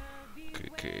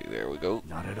 Okay, there we go.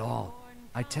 Not at all.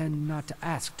 I tend not to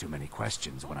ask too many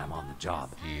questions when I'm on the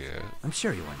job. Yeah. I'm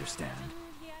sure you understand.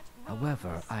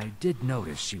 However, I did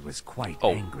notice she was quite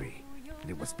Oh. angry, and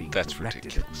it was being That's directed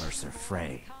ridiculous. at Mercer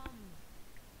Frey.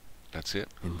 That's it.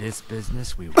 In this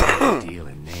business, we rarely deal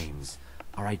in names.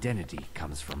 Our identity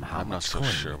comes from how I'm not much so coin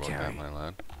sure we about carry. that, my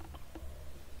lad.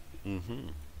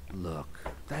 Look,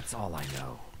 that's all I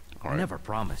know. I Alright. never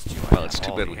promised you I'd Well, it's have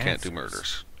too all bad the we can't do answers.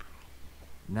 murders.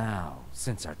 Now,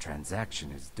 since our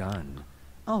transaction is done,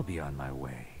 I'll be on my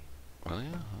way. Well,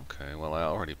 yeah, okay. Well, I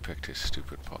already picked his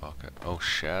stupid pocket. Oh,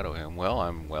 shadow him. Well,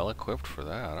 I'm well equipped for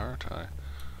that, aren't I?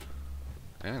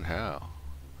 And how?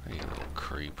 Hey, you little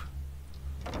creep.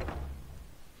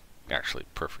 Actually,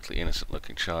 perfectly innocent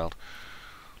looking child.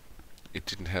 It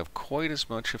didn't have quite as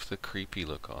much of the creepy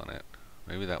look on it.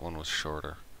 Maybe that one was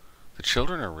shorter. The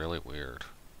children are really weird.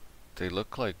 They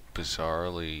look like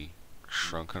bizarrely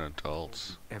shrunken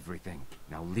adults. Everything.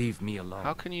 Now leave me alone.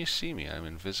 How can you see me? I'm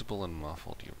invisible and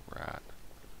muffled, you rat.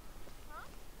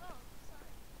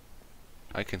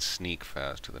 I can sneak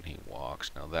faster than he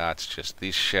walks. Now that's just...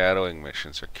 These shadowing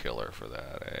missions are killer for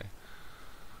that, eh?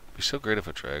 It'd be so great if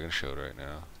a dragon showed right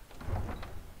now.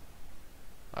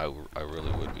 I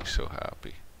really would be so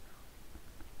happy.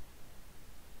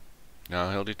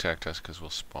 Now he'll detect us because we'll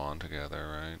spawn together,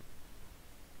 right?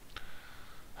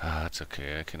 That's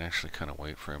okay. I can actually kind of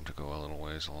wait for him to go a little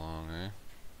ways along, eh?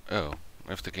 Oh,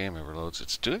 if the game ever loads,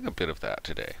 it's doing a bit of that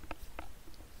today.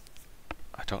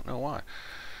 I don't know why.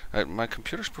 My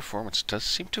computer's performance does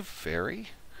seem to vary.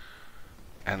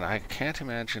 and I can't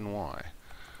imagine why.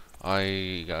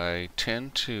 I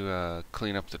tend to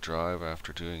clean up the drive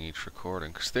after doing each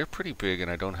recording, because they're pretty big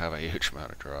and I don't have a huge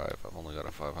amount of drive. I've only got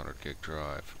a 500 gig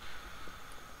drive.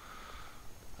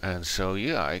 And so,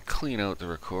 yeah, I clean out the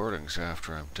recordings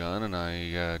after I'm done, and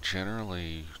I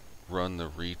generally run the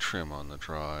retrim on the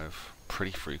drive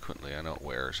pretty frequently. I know it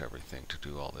wears everything to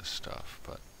do all this stuff,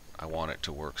 but I want it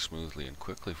to work smoothly and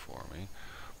quickly for me.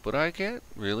 But I get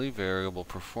really variable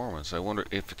performance. I wonder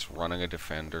if it's running a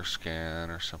Defender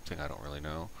scan or something. I don't really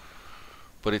know.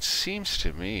 But it seems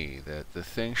to me that the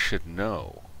thing should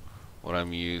know when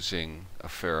I'm using a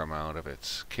fair amount of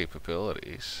its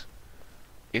capabilities.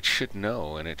 It should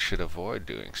know, and it should avoid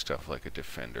doing stuff like a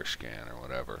Defender scan or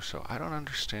whatever. So I don't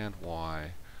understand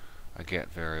why I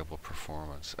get variable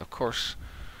performance. Of course,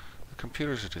 the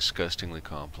computer's a disgustingly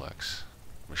complex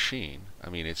machine. I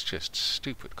mean, it's just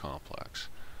stupid complex.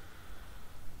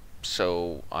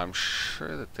 So I'm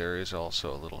sure that there is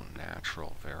also a little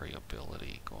natural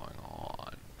variability going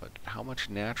on. But how much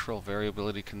natural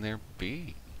variability can there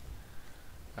be?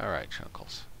 Alright,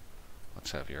 Chunkles.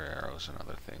 Let's have your arrows and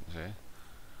other things, eh?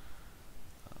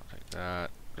 I'll take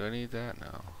that. Do I need that?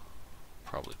 No.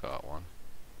 Probably got one.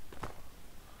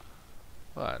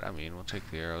 But, I mean, we'll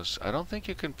take the arrows. I don't think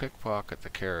you can pickpocket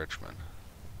the carriageman.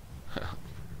 Gotta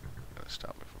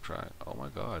stop me from trying. Oh my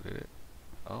god, did it?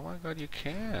 Oh my god, you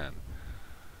can.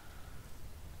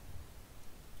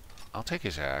 I'll take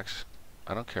his axe.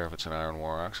 I don't care if it's an iron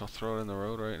war axe. I'll throw it in the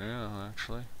road right now,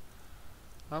 actually.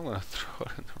 I'm going to throw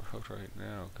it in the road right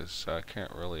now, because I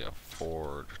can't really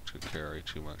afford to carry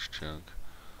too much junk.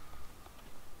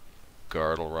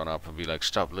 Guard will run up and be like,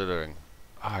 stop littering.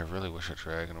 Oh, I really wish a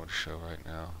dragon would show right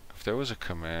now. If there was a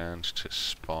command to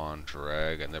spawn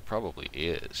dragon, there probably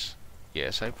is.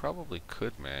 Yes, I probably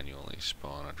could manually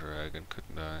spawn a dragon,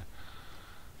 couldn't I?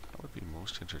 That would be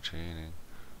most entertaining.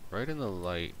 Right in the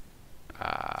light.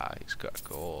 Ah, he's got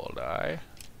gold, aye?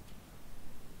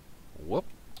 Whoop,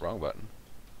 wrong button.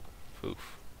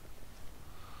 Poof.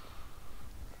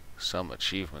 Some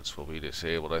achievements will be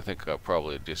disabled. I think I've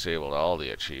probably disabled all the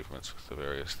achievements with the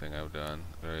various things I've done.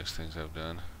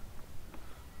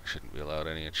 I shouldn't be allowed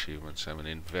any achievements. I'm an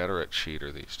inveterate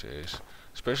cheater these days.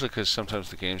 Especially because sometimes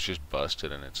the game's just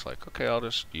busted and it's like, okay, I'll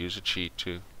just use a cheat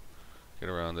to get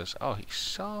around this. Oh, he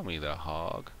saw me, the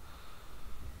hog.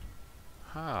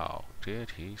 How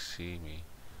did he see me?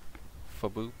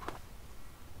 Faboop.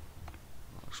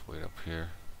 I'll just wait up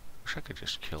here. Wish I could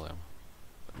just kill him.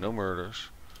 But no murders.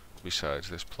 Besides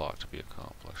this plot to be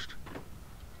accomplished.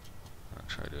 I'll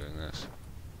try doing this.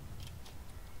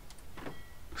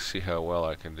 See how well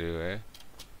I can do, eh?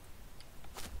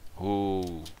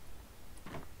 Ooh.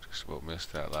 Just about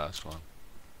missed that last one.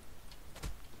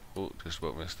 Ooh, just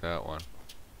about missed that one.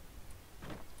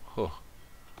 Oh.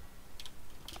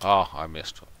 Oh, I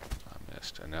missed. I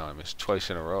missed. And now I missed twice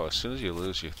in a row. As soon as you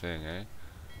lose your thing, eh?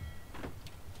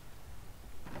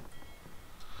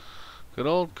 Good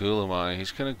old Gulamai.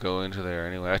 He's gonna go into there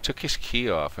anyway. I took his key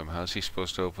off him. How's he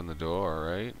supposed to open the door,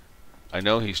 right? I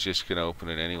know he's just gonna open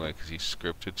it anyway because he's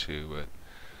scripted to, but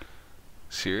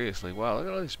seriously, wow, look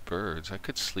at all these birds. I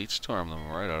could sleet storm them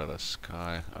right out of the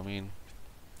sky. I mean,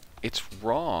 it's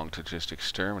wrong to just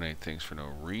exterminate things for no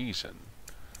reason,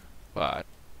 but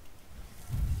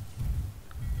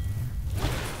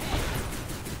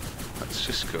let's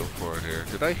just go for it here.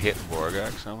 Did I hit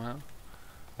Borgak somehow?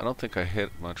 I don't think I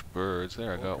hit much birds.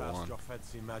 There, I got one. Your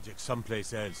fancy magic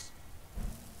someplace else.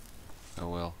 Oh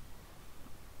well.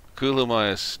 Kulamai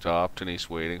has stopped and he's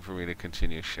waiting for me to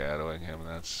continue shadowing him.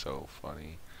 That's so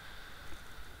funny.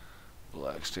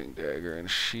 Blacksting dagger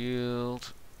and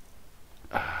shield.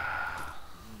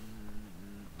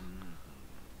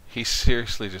 He's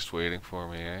seriously just waiting for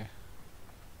me, eh?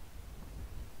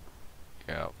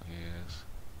 Yeah, he is.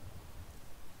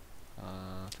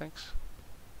 Thanks.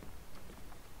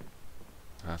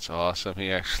 That's awesome.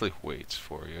 He actually waits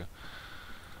for you.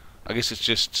 I guess it's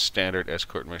just standard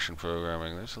escort mission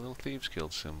programming. There's a little Thieves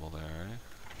Guild symbol there, eh?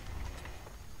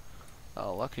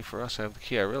 Oh, lucky for us I have the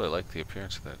key. I really like the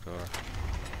appearance of that door.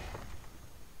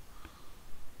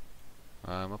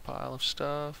 I'm a pile of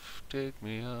stuff. Dig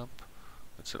me up.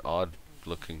 It's an odd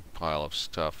looking pile of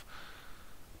stuff.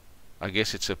 I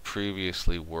guess it's a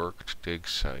previously worked dig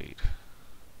site.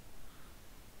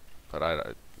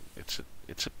 But it's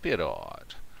a bit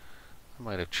odd. I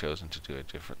might have chosen to do it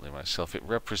differently myself. It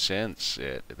represents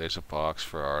it. There's a box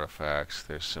for artifacts.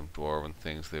 There's some dwarven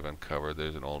things they've uncovered.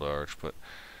 There's an old arch,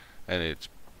 and it's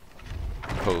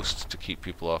posts to keep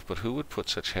people off. But who would put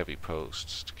such heavy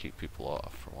posts to keep people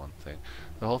off, for one thing?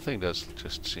 The whole thing does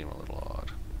just seem a little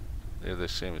odd. They're the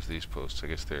same as these posts. I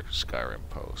guess they're Skyrim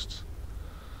posts.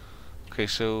 Okay,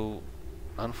 so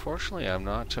unfortunately I'm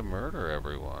not to murder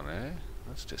everyone, eh?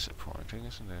 That's disappointing,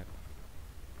 isn't it?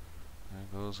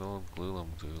 There goes old Gloolum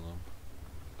Doolum.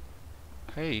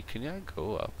 Hey, can I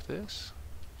go up this?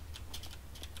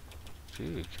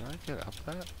 Dude, can I get up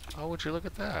that? Oh, would you look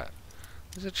at that?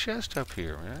 There's a chest up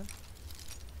here, man.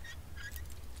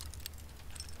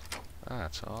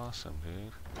 That's awesome,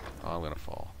 dude. Oh, I'm gonna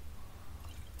fall.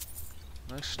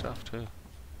 Nice stuff, too.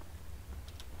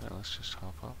 Yeah, let's just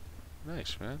hop up.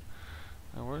 Nice, man.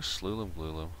 Now, where's Sloolum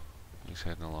Gloolum? He's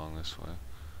heading along this way.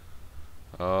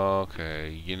 Okay,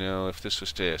 you know, if this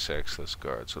was Deus Ex, those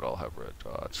guards would all have red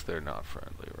dots. They're not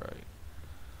friendly, right?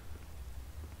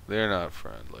 They're not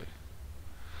friendly.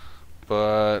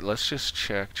 But let's just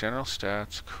check. General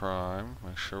stats, crime.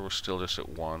 Make sure we're still just at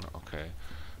 1. Okay.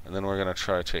 And then we're going to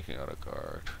try taking out a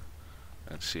guard.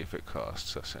 And see if it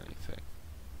costs us anything.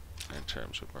 In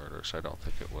terms of murders. I don't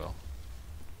think it will.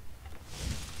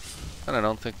 And I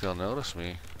don't think they'll notice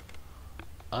me.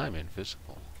 I'm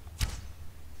invisible.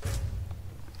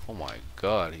 Oh my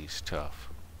god, he's tough.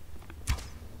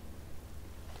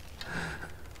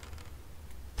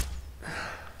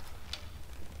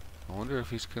 I wonder if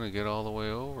he's gonna get all the way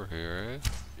over here,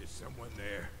 eh? Is someone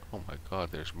there? Oh my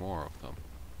god, there's more of them.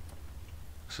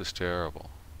 This is terrible.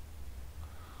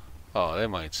 Oh, they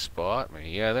might spot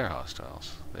me. Yeah, they're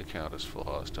hostiles. They count as full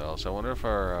hostiles. I wonder if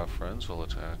our friends will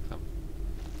attack them.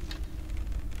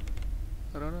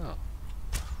 I don't know.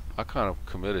 I kind of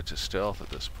committed to stealth at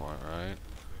this point, right?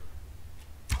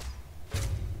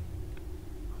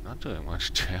 I'm not doing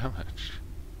much damage.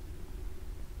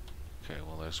 Okay,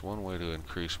 well there's one way to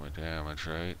increase my damage,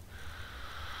 right?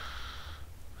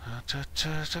 Now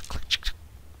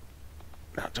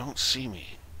don't see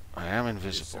me. I am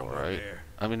invisible, right? There?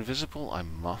 I'm invisible,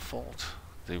 I'm muffled.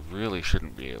 They really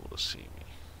shouldn't be able to see me.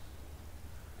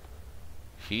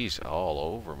 He's all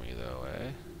over me though,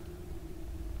 eh?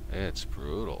 It's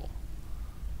brutal.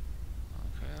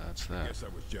 Okay, that's that. Guess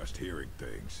I was just hearing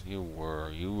things. You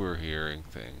were hearing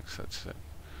things. That's it.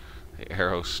 The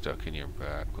arrow stuck in your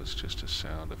back was just a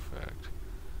sound effect.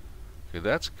 Okay,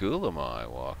 that's Gulamai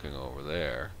walking over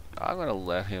there. I'm gonna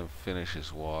let him finish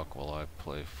his walk while I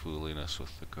play fooliness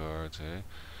with the guards, eh?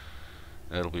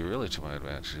 And it'll be really to my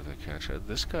advantage if they catch it.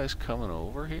 This guy's coming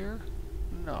over here?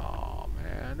 No,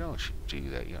 man, don't you do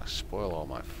that. You're gonna spoil all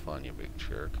my fun, you big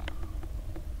jerk.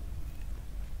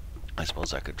 I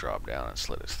suppose I could drop down and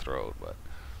slit his throat, but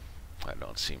that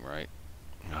don't seem right.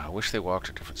 I wish they walked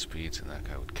at different speeds and that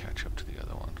guy would catch up to the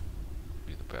other one.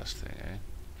 Be the best thing, eh?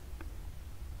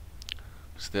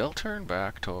 So they'll turn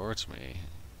back towards me.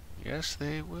 Yes,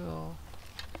 they will.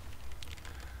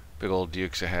 Big old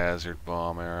Dukes of Hazzard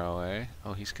bomb arrow, eh?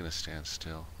 Oh, he's gonna stand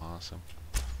still. Awesome.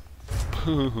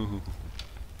 Boo!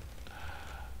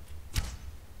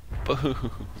 Boo!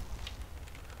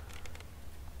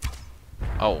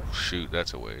 Oh, shoot,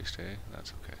 that's a waste, eh?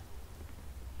 That's okay.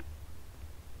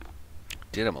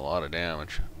 Did him a lot of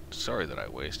damage. Sorry that I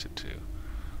wasted two.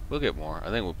 We'll get more. I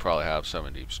think we'll probably have some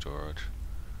in deep storage.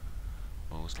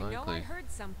 Most likely. I know I heard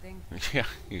something. Yeah,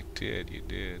 you did.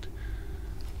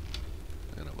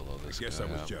 And below this I guess guy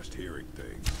I was up. just hearing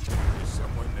things. Is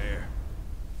someone there?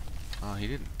 Oh, he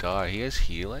didn't die. He has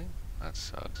healing? That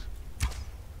sucks.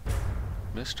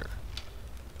 Mister.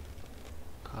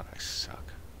 God, I suck.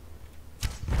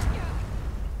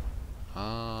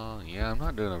 Yeah, I'm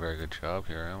not doing a very good job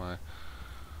here, am I?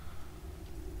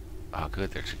 Oh,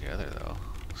 good, they're together, though.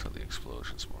 So the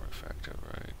explosion's more effective,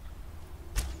 right?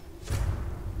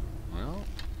 Well...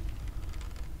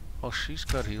 Oh, she's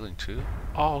got healing, too?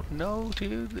 Oh, no,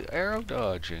 dude, the arrow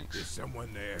dodging. Is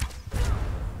someone there?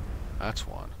 That's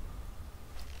one.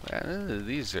 Man,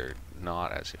 these are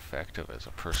not as effective as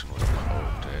a person would have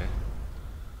hoped, eh?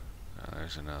 Now,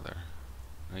 there's another.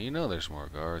 Now, you know there's more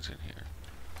guards in here.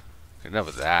 Enough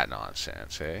of that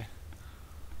nonsense, eh?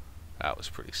 That was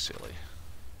pretty silly.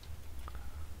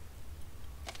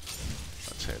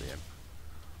 Let's head in.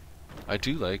 I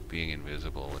do like being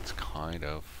invisible. It's kind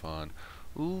of fun.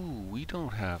 Ooh, we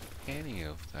don't have any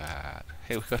of that.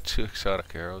 Hey, we got 2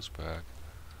 exotic arrows back.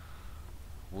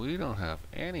 We don't have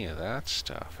any of that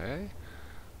stuff, eh?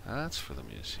 That's for the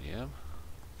museum.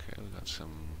 Okay, we got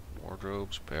some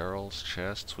wardrobes, barrels,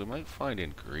 chests. We might find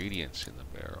ingredients in the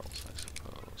barrels, I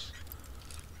suppose.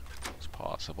 It's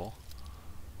possible.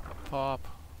 A pop.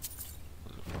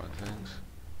 Those are fun things.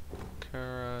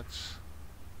 Carrots.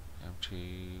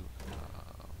 Empty.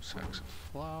 Sacks of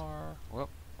flour. Whoop.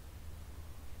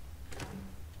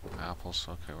 Apples.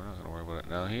 Okay, we're not going to worry about it.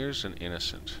 Now here's an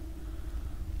innocent.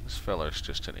 This feller's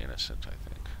just an innocent, I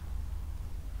think.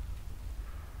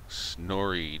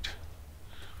 Snorried.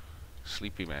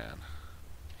 Sleepy man.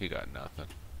 He got nothing.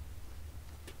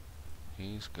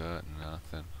 He's got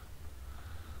nothing.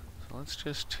 So let's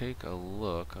just take a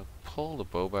look. I'll pull the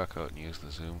bow back out and use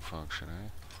the zoom function, eh?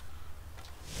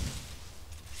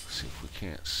 See if we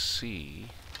can't see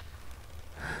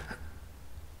if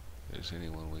there's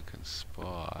anyone we can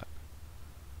spot.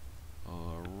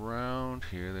 Oh, around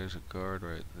here, there's a guard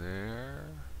right there.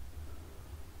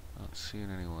 Not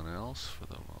seeing anyone else for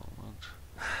the moment.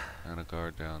 And a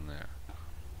guard down there.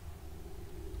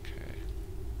 Okay.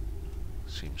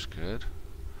 Seems good.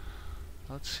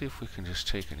 Let's see if we can just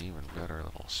take an even better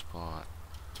little spot.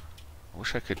 I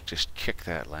wish I could just kick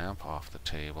that lamp off the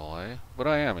table, eh? But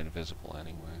I am invisible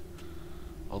anyway.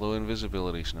 Although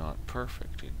invisibility's not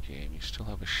perfect in game, you still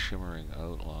have a shimmering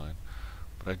outline.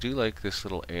 But I do like this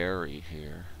little area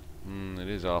here. It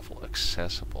is awful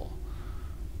accessible.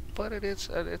 But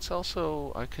it's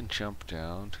also, I can jump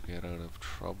down to get out of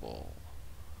trouble.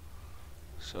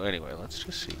 So anyway, let's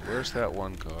just see. Where's that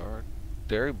one guard?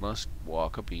 There he must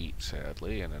walk a beat,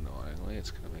 sadly and annoyingly.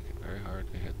 It's going to make it very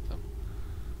hard to hit them.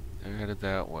 They're headed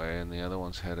that way, and the other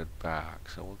one's headed back.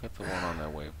 So we'll get the one on their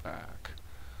way back.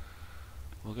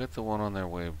 We'll get the one on their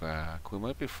way back. We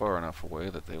might be far enough away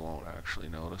that they won't actually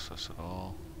notice us at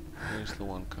all. Here's the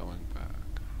one coming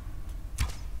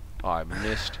back. Oh, I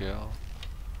missed y'all.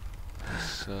 I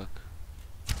suck.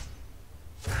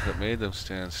 That made them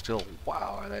stand still.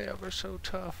 Wow, are they ever so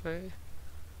tough, eh?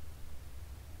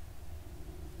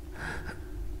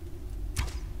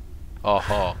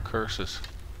 Oh, curses.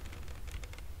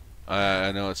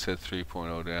 I know it said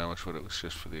 3.0 damage, but it was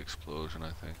just for the explosion,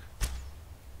 I think.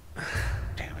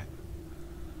 Damn it.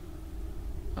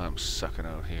 I'm sucking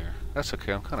out here. That's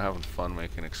okay, I'm kind of having fun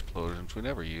making explosions. We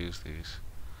never use these.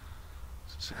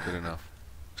 Is this a good enough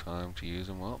time to use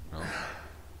them? Well, no.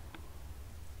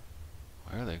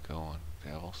 Where are they going,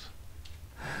 devils?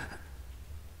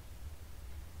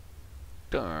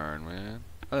 Darn, man.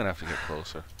 I'm gonna have to get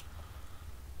closer.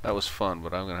 That was fun,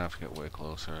 but I'm gonna have to get way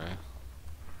closer, eh?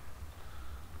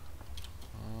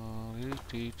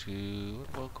 What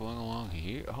about going along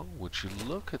here? Oh, would you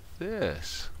look at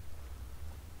this?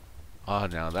 Ah,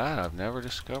 now that I've never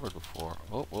discovered before.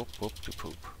 Oh, de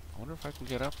poop. I wonder if I can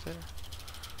get up there?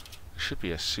 There should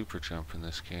be a super jump in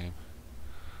this game.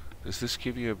 Does this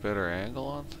give you a better angle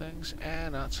on things?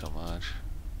 Not so much.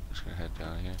 Just gonna head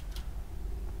down here.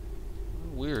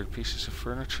 Weird pieces of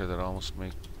furniture that almost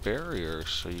make barriers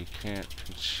so you can't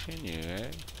continue,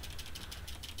 eh?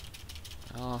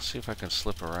 I'll see if I can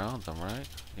slip around them, right?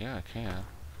 Yeah, I can.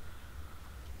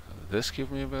 Does this give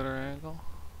me a better angle?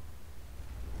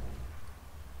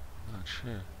 Not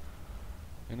sure.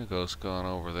 Inigo's gone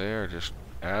over there just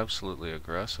absolutely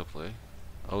aggressively.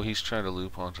 Oh, he's trying to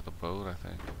loop onto the boat, I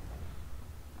think.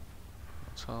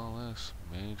 What's all this?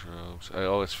 Mage robes.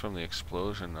 Oh, it's from the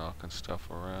explosion knocking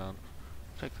stuff around.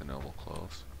 Take the noble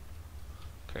clothes.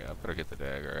 Okay, I better get the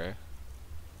dagger, eh?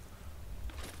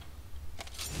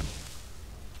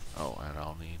 Oh, and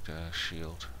I'll need a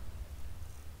shield.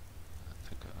 I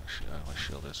think my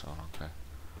shield is on, okay.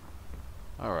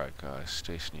 Alright, guys,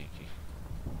 stay sneaky.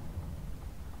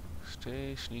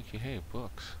 Stay sneaky. Hey,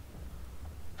 books.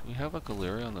 Do we have a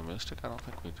Galerion the Mystic? I don't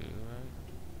think we do,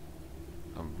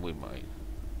 right? We might.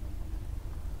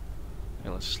 Hey,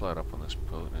 let's slide up on this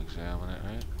boat and examine it,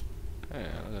 right? Hey,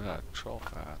 look at that. Troll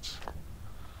fats.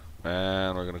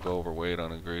 Man, we're gonna go overweight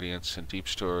on ingredients, and deep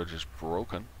storage is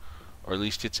broken. Or at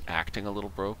least it's acting a little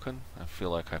broken. I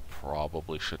feel like I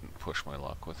probably shouldn't push my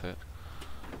luck with it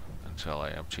until I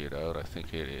empty it out. I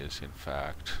think it is, in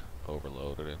fact,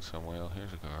 overloaded in some way. Oh,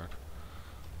 here's a guard.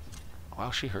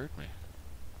 Wow, she hurt me.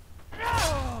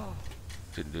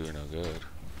 Didn't do her no good.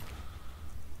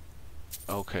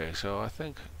 Okay, so I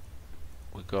think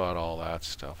we got all that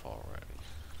stuff already.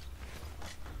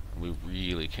 We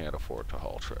really can't afford to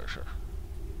haul treasure.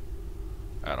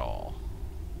 At all.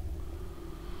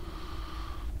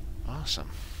 Awesome.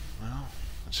 Well,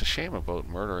 it's a shame about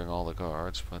murdering all the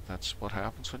guards, but that's what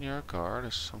happens when you're a guard,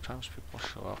 is sometimes people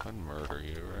show up and murder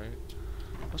you, right?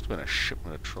 Must have been a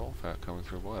shipment of troll fat coming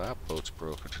through. Boy, that boat's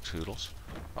broken to toodles.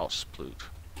 I'll sploot.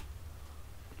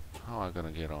 How am I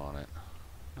gonna get on it?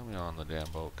 Let me on the damn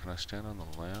boat. Can I stand on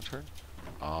the lantern?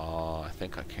 Oh, I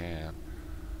think I can.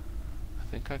 I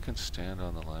think I can stand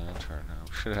on the lantern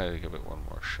now. Should have to give it one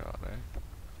more shot, eh?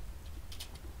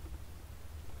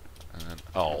 And then,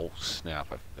 oh, snap.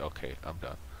 Okay, I'm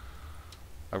done.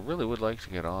 I really would like to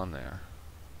get on there.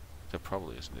 There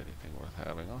probably isn't anything worth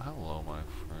having. Oh, hello, my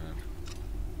friend.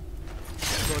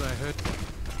 Thought I heard.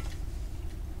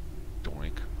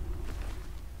 Doink.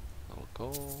 Little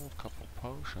gold, couple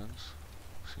potions.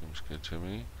 Seems good to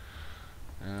me.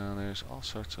 And there's all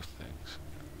sorts of things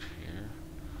here.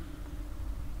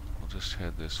 just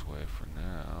head this way for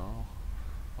now.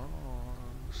 Oh,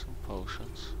 some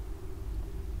potions.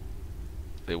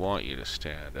 They want you to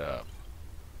stand up,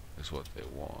 is what they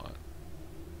want.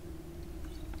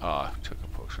 Ah, I took a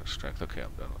potion of strength. Okay,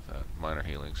 I'm done with that. Minor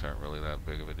healings aren't really that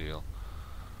big of a deal.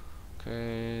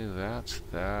 Okay, that's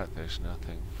that. There's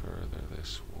nothing further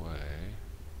this way.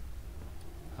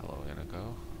 Hello,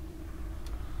 Inigo.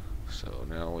 So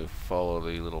now we follow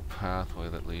the little pathway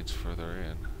that leads further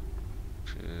in,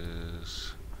 which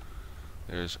is...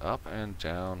 There's up and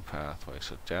down pathway.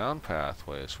 So down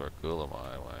pathway is where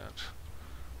Gulamai went.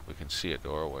 We can see a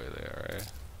doorway there, eh?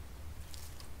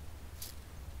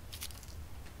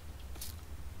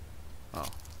 Oh,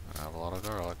 I have a lot of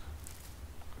garlic.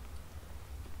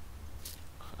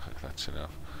 That's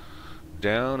enough.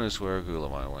 Down is where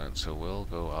Gulamai went, so we'll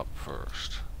go up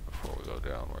first before we go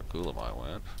down where Gulamai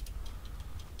went.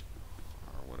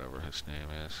 Or whatever his name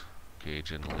is.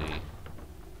 Gaijin Lee.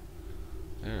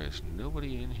 There is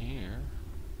nobody in here.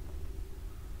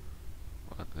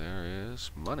 But there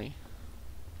is money.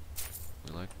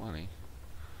 We like money.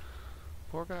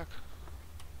 Borgak.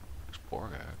 There's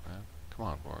Borgak, man. Come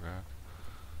on, Borgak.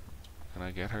 Can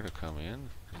I get her to come in?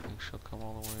 Do you think she'll come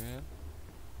all the way in?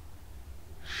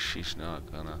 She's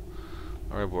not gonna.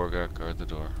 Alright, Borgak, guard the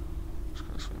door. I'm just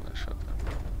gonna swing that shut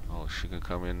then. Oh, she can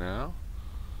come in now?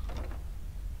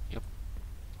 Yep.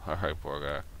 Alright,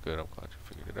 Borgak. Good, I'm glad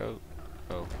you figured it out.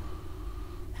 Oh.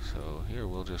 So here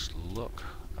we'll just look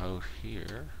out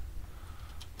here.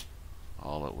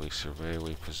 All that we survey,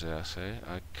 we possess, eh?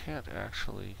 I can't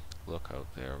actually look out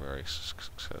there very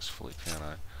successfully, can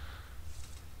I?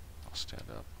 I'll stand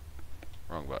up.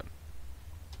 Wrong button.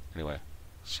 Anyway,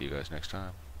 see you guys next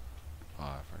time.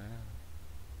 Bye for now.